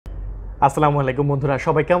আসসালামু আলাইকুম বন্ধুরা,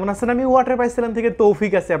 সবাই কেমন আছেন? আমি ওয়াটার পাই চ্যানেল থেকে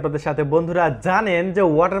তৌফিক আছি আপনাদের সাথে। বন্ধুরা জানেন যে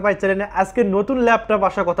ওয়াটার পাই চ্যানেলে আজকে নতুন ল্যাপটপ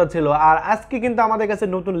আসার কথা ছিল, আর আজকে কিন্তু আমাদের কাছে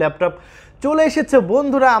নতুন ল্যাপটপ চলে এসেছে।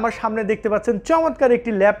 বন্ধুরা আমার সামনে দেখতে পাচ্ছেন চমৎকার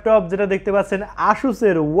একটি ল্যাপটপ, যেটা দেখতে পাচ্ছেন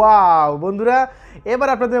আসুসের। ওয়াও বন্ধুরা, এবার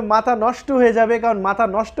আপনাদের মাথা নষ্ট হয়ে যাবে, কারণ মাথা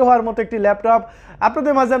নষ্ট হওয়ার মতো একটি ল্যাপটপ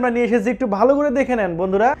আপনাদের মাঝে আমরা নিয়ে এসেছি। একটু ভালো করে দেখে নেন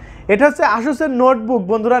বন্ধুরা, এটা হচ্ছে আসুসের নোটবুক।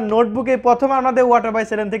 বন্ধুরা নোটবুক এই প্রথম আমাদের ওয়াটার বাই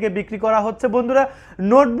চ্যানেল থেকে বিক্রি করা হচ্ছে। বন্ধুরা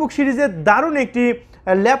নোটবুক সিরিজের দারুণ একটি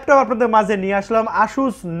ল্যাপটপ আপনাদের মাঝে নিয়ে আসলাম,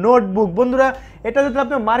 আসুস নোটবুক। বন্ধুরা এটা যদি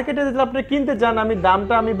আপনি মার্কেটে যদি আপনি কিনতে চান, আমি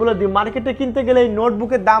দামটা বলে দিই। মার্কেটে কিনতে গেলে এই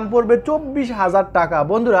নোটবুকের দাম পড়বে 24,000 টাকা।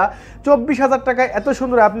 বন্ধুরা 24,000 টাকায় এত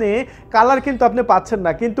সুন্দর আপনি কালার কিন্তু আপনি পাচ্ছেন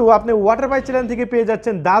না, কিন্তু আপনি ওয়াটার বাই চ্যানেল থেকে পেয়ে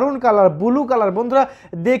যাচ্ছেন দারুণ কালার, ব্লু কালার। বন্ধুরা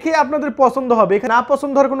দেখে আপনাদের পছন্দ হবে, এখানে না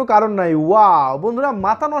পছন্দ হওয়ার কোনো কারণ নাই। ওয়াও বন্ধুরা,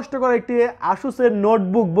 মাথা নষ্ট করা একটি আসুসের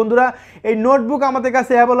নোটবুক। বন্ধুরা এই নোটবুক আমাদের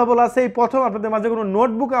কাছে অ্যাভেলেবল আছে, এই প্রথম আপনাদের মাঝে কোনো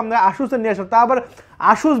নোটবুক আমরা আসুসের নিয়ে আসলাম, তা আবার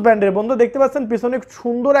আসুস ব্র্যান্ডের। বন্ধু দেখতে পাচ্ছেন পিছনে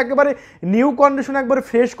সুন্দর একেবারে নিউ কন্ডিশন, একবারে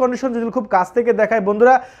ফ্রেশ কন্ডিশন, যদি খুব কাছ থেকে দেখায়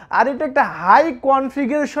বন্ধুরা। আর এটা একটা হাই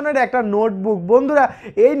কনফিগারেশনের একটা নোটবুক। বন্ধুরা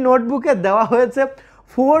এই নোটবুকে দেওয়া হয়েছে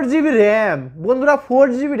 4GB র্যাম। বন্ধুরা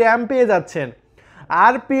 4GB র্যাম পেয়ে যাচ্ছেন,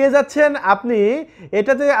 আর পেয়ে যাচ্ছেন আপনি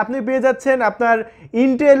এটাতে আপনি পেয়ে যাচ্ছেন আপনার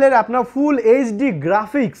ইন্টেলের আপনার ফুল এইচডি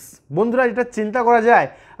গ্রাফিক্স। বন্ধুরা এটা চিন্তা করা যায়।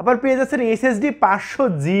 আবার পেয়ে যাচ্ছেন এসএসডি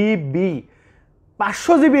 500GB,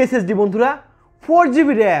 500GB এসএসডি। বন্ধুরা 4GB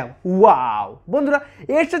র্যাম। ওয়াও বন্ধুরা,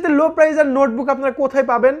 এর সাথে লো প্রাইসের নোটবুক আপনারা কোথায়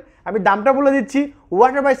পাবেন আমি দামটা বলে দিচ্ছি।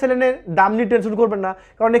 ওয়াটার বাই চ্যানেলের দাম নিয়ে টেনশন করবেন না,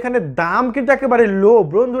 কারণ এখানে দাম কিন্তু একেবারে লো।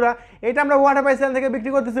 বন্ধুরা এটা আমরা ওয়াটার বাই চ্যানেল থেকে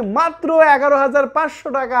বিক্রি করতেছি মাত্র 11,500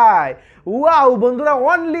 টাকায়। ওয়াও বন্ধুরা,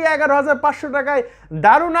 অনলি 11,500 টাকায়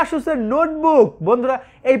দারুণ আসুসের নোটবুক। বন্ধুরা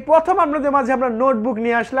এই প্রথম আপনাদের মাঝে আমরা নোটবুক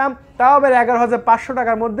নিয়ে আসলাম, তাও আবার 11,500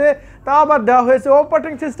 টাকার মধ্যে, তাও আবার দেওয়া হয়েছে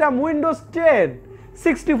operating system Windows 10,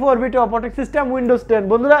 64 bit operating system Windows 10।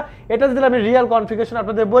 বন্ধুরা এটা যদি আমি রিয়েল কনফিগারেশন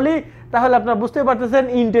আপনাদের বলি, তাহলে আপনারা বুঝতে পারতেছেন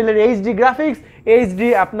ইন্টেলের এইচডি গ্রাফিক্স, এইচডি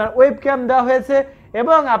আপনার ওয়েবক্যাম দেওয়া হয়েছে,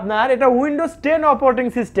 এবং আপনার এটা Windows 10 operating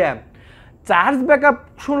system. Charge backup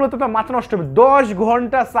শুনলে তো মাথা নষ্ট হবে, 10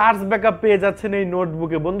 ঘন্টা চার্জ ব্যাকআপ পেয়ে যাচ্ছেন এই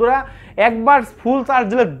নোটবুকে। বন্ধুরা একবার ফুল চার্জ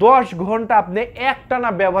দিলে 10 ঘন্টা আপনি একটানা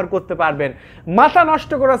ব্যবহার করতে পারবেন, মাথা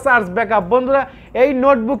নষ্ট করা চার্জ ব্যাকআপ। বন্ধুরা এই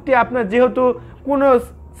নোটবুকটি আপনার যেহেতু কোনো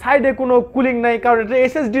সাইডে কোনো কুলিং নাই, কারণ এটা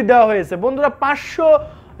এসএসডি দেওয়া হয়েছে। বন্ধুরা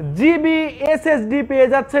 500GB এসএসডি পেয়ে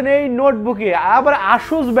যাচ্ছেন এই নোটবুকে, আবার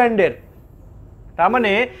আসুস ব্র্যান্ডের, তার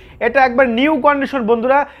মানে এটা একবার নিউ কন্ডিশন।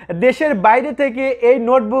 বন্ধুরা দেশের বাইরে থেকে এই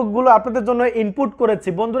নোটবুকগুলো আপনাদের জন্য ইনপুট করেছি।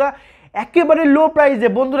 বন্ধুরা একেবারে লো প্রাইসে।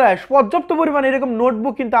 বন্ধুরা পর্যাপ্ত পরিমাণে এরকম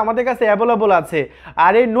নোটবুক কিন্তু আমাদের কাছে অ্যাভেলেবল আছে,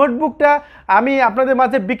 আর এই নোটবুকটা আমি আপনাদের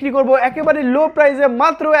মাঝে বিক্রি করব একেবারে লো প্রাইসে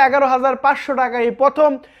মাত্র 11,500 টাকা। এই প্রথম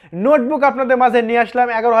নোটবুক আপনাদের মাঝে নিয়ে আসলাম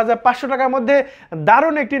 11,500 টাকার মধ্যে,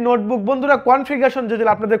 দারুণ একটি নোটবুক। বন্ধুরা কনফিগারেশন যদি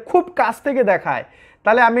আপনাদের খুব কাছ থেকে দেখায়,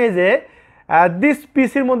 তাহলে আমি এই যে দিস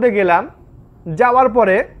পিসির মধ্যে গেলাম, যাওয়ার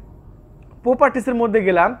পরে প্রপার্টিসের মধ্যে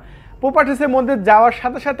গেলাম, প্রপার্টিসের মধ্যে যাওয়ার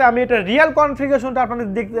সাথে সাথে আমি এটা রিয়েল কনফিগারেশনটা আপনাদের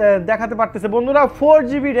দেখাতে পারতেছে। বন্ধুরা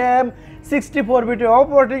 4GB RAM, 64 bit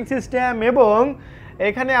operating system, এবং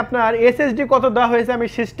এখানে আপনার এসএসডি কত দেওয়া হয়েছে আমি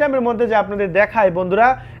সিস্টেমের মধ্যে যে আপনাদের দেখাই। বন্ধুরা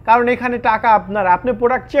কারণ এখানে টাকা আপনি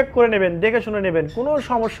প্রোডাক্ট চেক করে নেবেন, দেখে শুনে নেবেন, কোনো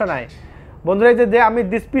সমস্যা নাই। বন্ধুরা এই যে আমি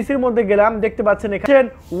ডিসপিসির মধ্যে গেলাম, দেখতে পাচ্ছেন এখানে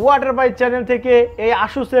ওয়াটার বাই চ্যানেল থেকে এই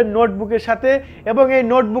আসুসের নোটবুকের সাথে, এবং এই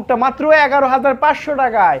নোটবুকটা মাত্র 11,500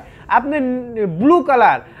 টাকায়। আপনি ব্লু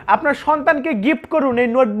কালার আপনার সন্তানকে গিফট করুন, এই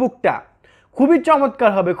নোটবুকটা খুবই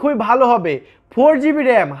চমৎকার হবে, খুবই ভালো হবে। 4GB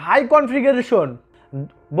RAM, high configuration.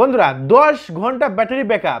 বন্ধুরা 10 ঘন্টা ব্যাটারি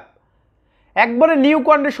ব্যাকআপ, একবারে নিউ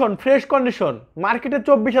কন্ডিশন, ফ্রেশ কন্ডিশন। মার্কেটে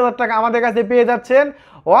 24,000 টাকা, আমাদের কাছে পেয়ে যাচ্ছেন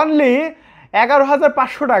অনলি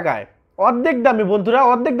 11,500 টাকায়, অর্ধেক দামে। বন্ধুরা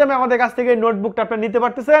অর্ধেক দামে আমাদের কাছ থেকে এই নোটবুকটা আপনি নিতে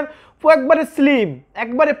পারতেছেন। একবারে স্লিম,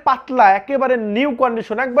 একবারে পাতলা, একেবারে নিউ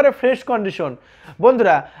কন্ডিশন, একবারে ফ্রেশ কন্ডিশন।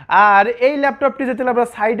 বন্ধুরা আর এই ল্যাপটপটি যেতে আমরা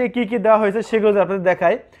সাইডে কি কি দেওয়া হয়েছে সেগুলো আপনাদের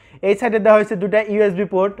দেখাই। এই সাইডে দেওয়া হয়েছে দুটা ইউএসবি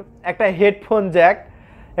পোর্ট, একটা হেডফোন জ্যাক,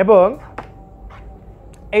 এবং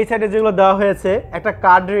এই সাইডে যেগুলো দেওয়া হয়েছে একটা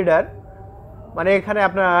কার্ড রিডার, মানে এখানে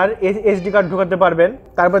আপনার এসডি কার্ড ঢোকাতে পারবেন।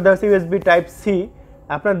 তারপর দেওয়া হয়েছে ইউএসবি টাইপ সি,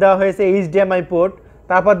 আপনার দেওয়া হয়েছে এইচডিএমআই পোর্ট,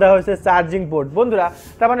 তারপর দেওয়া হয়েছে চার্জিং পোর্ট। বন্ধুরা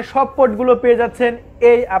তার মানে সব পোর্টগুলো পেয়ে যাচ্ছেন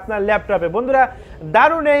এই আপনার ল্যাপটপে। বন্ধুরা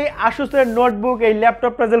দারুণ এই আসুসের নোটবুক, এই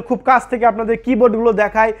ল্যাপটপটা যদি খুব কাছ থেকে আপনাদের কিবোর্ডগুলো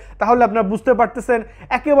দেখায়, তাহলে আপনারা বুঝতে পারতেছেন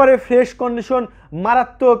একেবারে ফ্রেশ কন্ডিশন,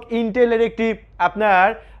 মারাত্মক ইন্টেলের একটি আপনার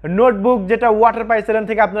নোটবুক, যেটা ওয়াটার পাই চ্যানেল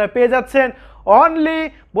থেকে আপনারা পেয়ে যাচ্ছেন অনলি।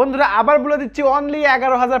 বন্ধুরা আবার বলে দিচ্ছি অনলি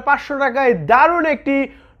 11,500 টাকায় দারুণ একটি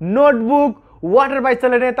নোটবুক ওয়াটার বাই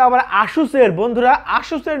চ্যানেলে, তা আবার আসুসের। বন্ধুরা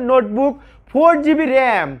আসুসের নোটবুক 4GB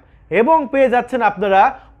র্যাম, এবং পেয়ে যাচ্ছেন আপনারা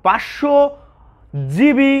 500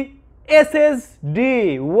 GB SSD।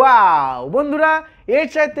 ওয়াও বন্ধুরা, এর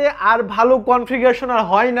চাইতে আর ভালো কনফিগারেশন আর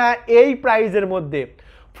হয় না এই প্রাইজের মধ্যে।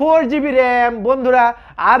 4 GB র্যাম বন্ধুরা,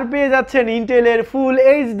 আর পেয়ে যাচ্ছেন ইন্টেলের ফুল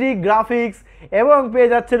এইচডি গ্রাফিক্স এবং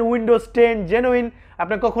পেয়ে যাচ্ছেন উইন্ডোজ 10 জেনুইন।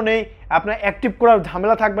 আপনার কখনোই আপনার অ্যাক্টিভ করার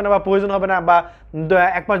ঝামেলা থাকবে না বা প্রয়োজন হবে না, বা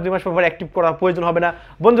 1 মাস 2 মাস পর অ্যাক্টিভ করার প্রয়োজন হবে না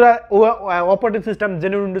বন্ধুরা। অপারেটিং সিস্টেম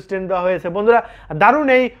জেনুইন উইন্ডোজ 10 দেওয়া হয়েছে বন্ধুরা। দারুণ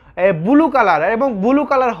এই ব্লু কালার, এবং ব্লু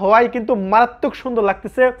কালার হওয়ায় কিন্তু মারাত্মক সুন্দর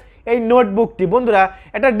লাগতেছে এই নোটবুকটি বন্ধুরা।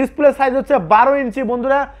 এটা ডিসপ্লে সাইজ হচ্ছে 12 ইঞ্চি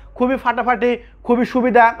বন্ধুরা, খুবই ফাটাফাটি, খুবই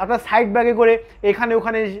সুবিধা। আপনার সাইড ব্যাগে করে এখানে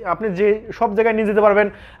ওখানে আপনি যে সব জায়গায় নিয়ে যেতে পারবেন।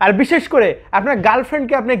 আর বিশেষ করে আপনার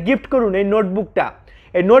গার্লফ্রেন্ডকে আপনি গিফট করুন এই নোটবুকটা।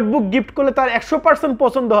 এই নোটবুক গিফট করলে তার 100%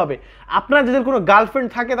 পছন্দ হবে। আপনার যদি কোনো গার্লফ্রেন্ড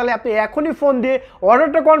থাকে তাহলে আপনি এখনই ফোন দিয়ে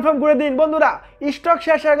অর্ডারটা কনফার্ম করে দিন বন্ধুরা। স্টক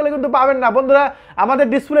শেষ হয়ে গেলে কিন্তু পাবেন না বন্ধুরা। আমাদের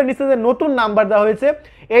ডিসপ্লে নিচে যে নতুন নাম্বার দেওয়া হয়েছে,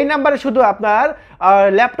 এই নাম্বারে শুধু আপনার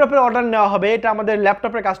ল্যাপটপের অর্ডার নেওয়া হবে। এটা আমাদের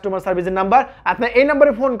ল্যাপটপের কাস্টমার সার্ভিসের নাম্বার। আপনার এই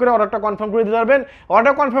নাম্বারে ফোন করে অর্ডারটা কনফার্ম করে দিতে পারবেন।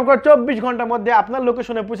 অর্ডার কনফার্ম করে 24 ঘন্টার মধ্যে আপনার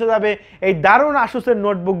লোকেশনে পৌঁছে যাবে এই দারুণ আসুসের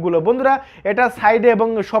নোটবুকগুলো বন্ধুরা। এটা সাইডে এবং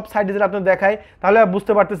সব সাইডে যেটা আপনার দেখায় তাহলে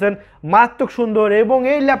বুঝতে পারতেছেন, মারাত্মক সুন্দর। এবং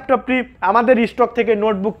এই ল্যাপটপটি আমাদের স্টক থেকে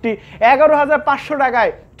নোটবুকটি 11,500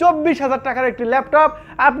 টাকায়, 24,000 টাকার একটি ল্যাপটপ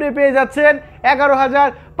আপনি পেয়ে যাচ্ছেন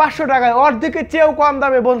 11,500 টাকায়, অর্ধেকের চেয়েও কম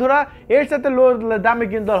দামে বন্ধুরা। এর সাথে লো দামে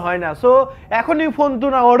কিন্তু আর হয় না। সো এখনই ফোন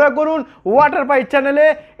তুলে অর্ডার করুন ওয়াটার পাইপ চ্যানেলে,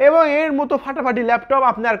 এবং এর মতো ফাটাফাটি ল্যাপটপ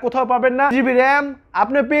আপনি আর কোথাও পাবেন না। জিবি র্যাম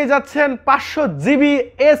আপনি পেয়ে যাচ্ছেন, 500 GB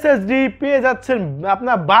SSD পেয়ে যাচ্ছেন,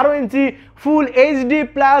 আপনার 12 ইঞ্চি ফুল এইচডি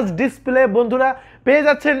প্লাস ডিসপ্লে বন্ধুরা, পেয়ে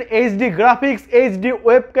যাচ্ছেন HD graphics, HD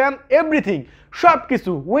webcam, everything সব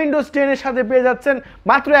কিছু উইন্ডোজ 10 এর সাথে পেয়ে যাচ্ছেন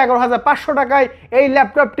মাত্র 11,500 টাকায় এই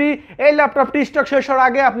ল্যাপটপটি স্টক শেষ হওয়ার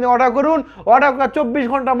আগে আপনি অর্ডার করুন। অর্ডার করার 24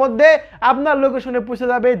 ঘন্টার মধ্যে আপনার লোকেশনে পৌঁছে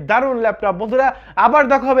যাবে দারুণ ল্যাপটপ বন্ধুরা। আবার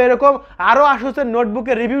দেখা হবে এরকম আরও আসুসের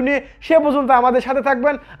নোটবুকের রিভিউ নিয়ে। সে পর্যন্ত আমাদের সাথে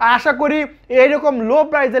থাকবেন। আর আশা করি এইরকম লো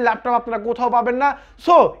প্রাইসের ল্যাপটপ আপনারা কোথাও পাবেন না।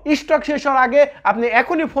 সো স্টক শেষ হওয়ার আগে আপনি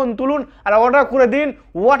এখনই ফোন তুলুন আর অর্ডার করে দিন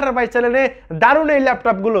ওয়াটার পাইপ চ্যানেলে দারুণ এই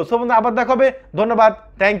ল্যাপটপগুলো। সো বন্ধু আবার দেখা হবে। ধন্যবাদ,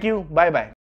 থ্যাংক ইউ, বাই বাই।